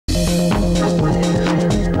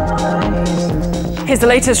Here's the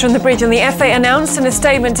latest from the bridge. And the FA announced in a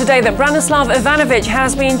statement today that Branislav Ivanovic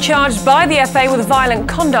has been charged by the FA with violent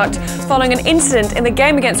conduct following an incident in the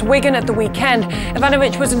game against Wigan at the weekend.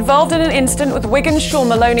 Ivanovic was involved in an incident with Wigan's Sean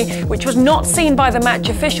Maloney, which was not seen by the match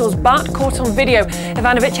officials but caught on video.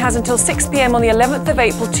 Ivanovic has until 6 p.m. on the 11th of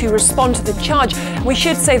April to respond to the charge. We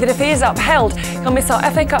should say that if he is upheld, he'll miss our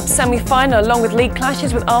FA Cup semi-final along with league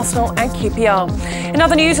clashes with Arsenal and QPR. In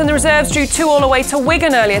other news, and the reserves drew 2-2 away to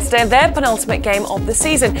Wigan earlier today, their penultimate game of the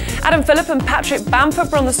season. Adam Phillip and Patrick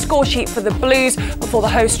Bamford were on the score sheet for the Blues before the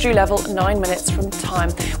hosts drew level 9 minutes from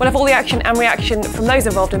time. We'll have all the action and reaction from those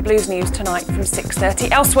involved in Blues news tonight from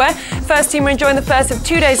 6:30. Elsewhere, first team are enjoying the first of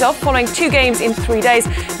 2 days off following 2 games in 3 days.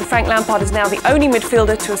 And Frank Lampard is now the only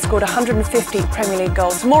midfielder to have scored 150 Premier League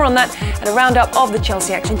goals. More on that and a roundup of the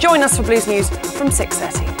Chelsea action. Join us for Blues news from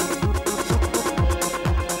 6:30.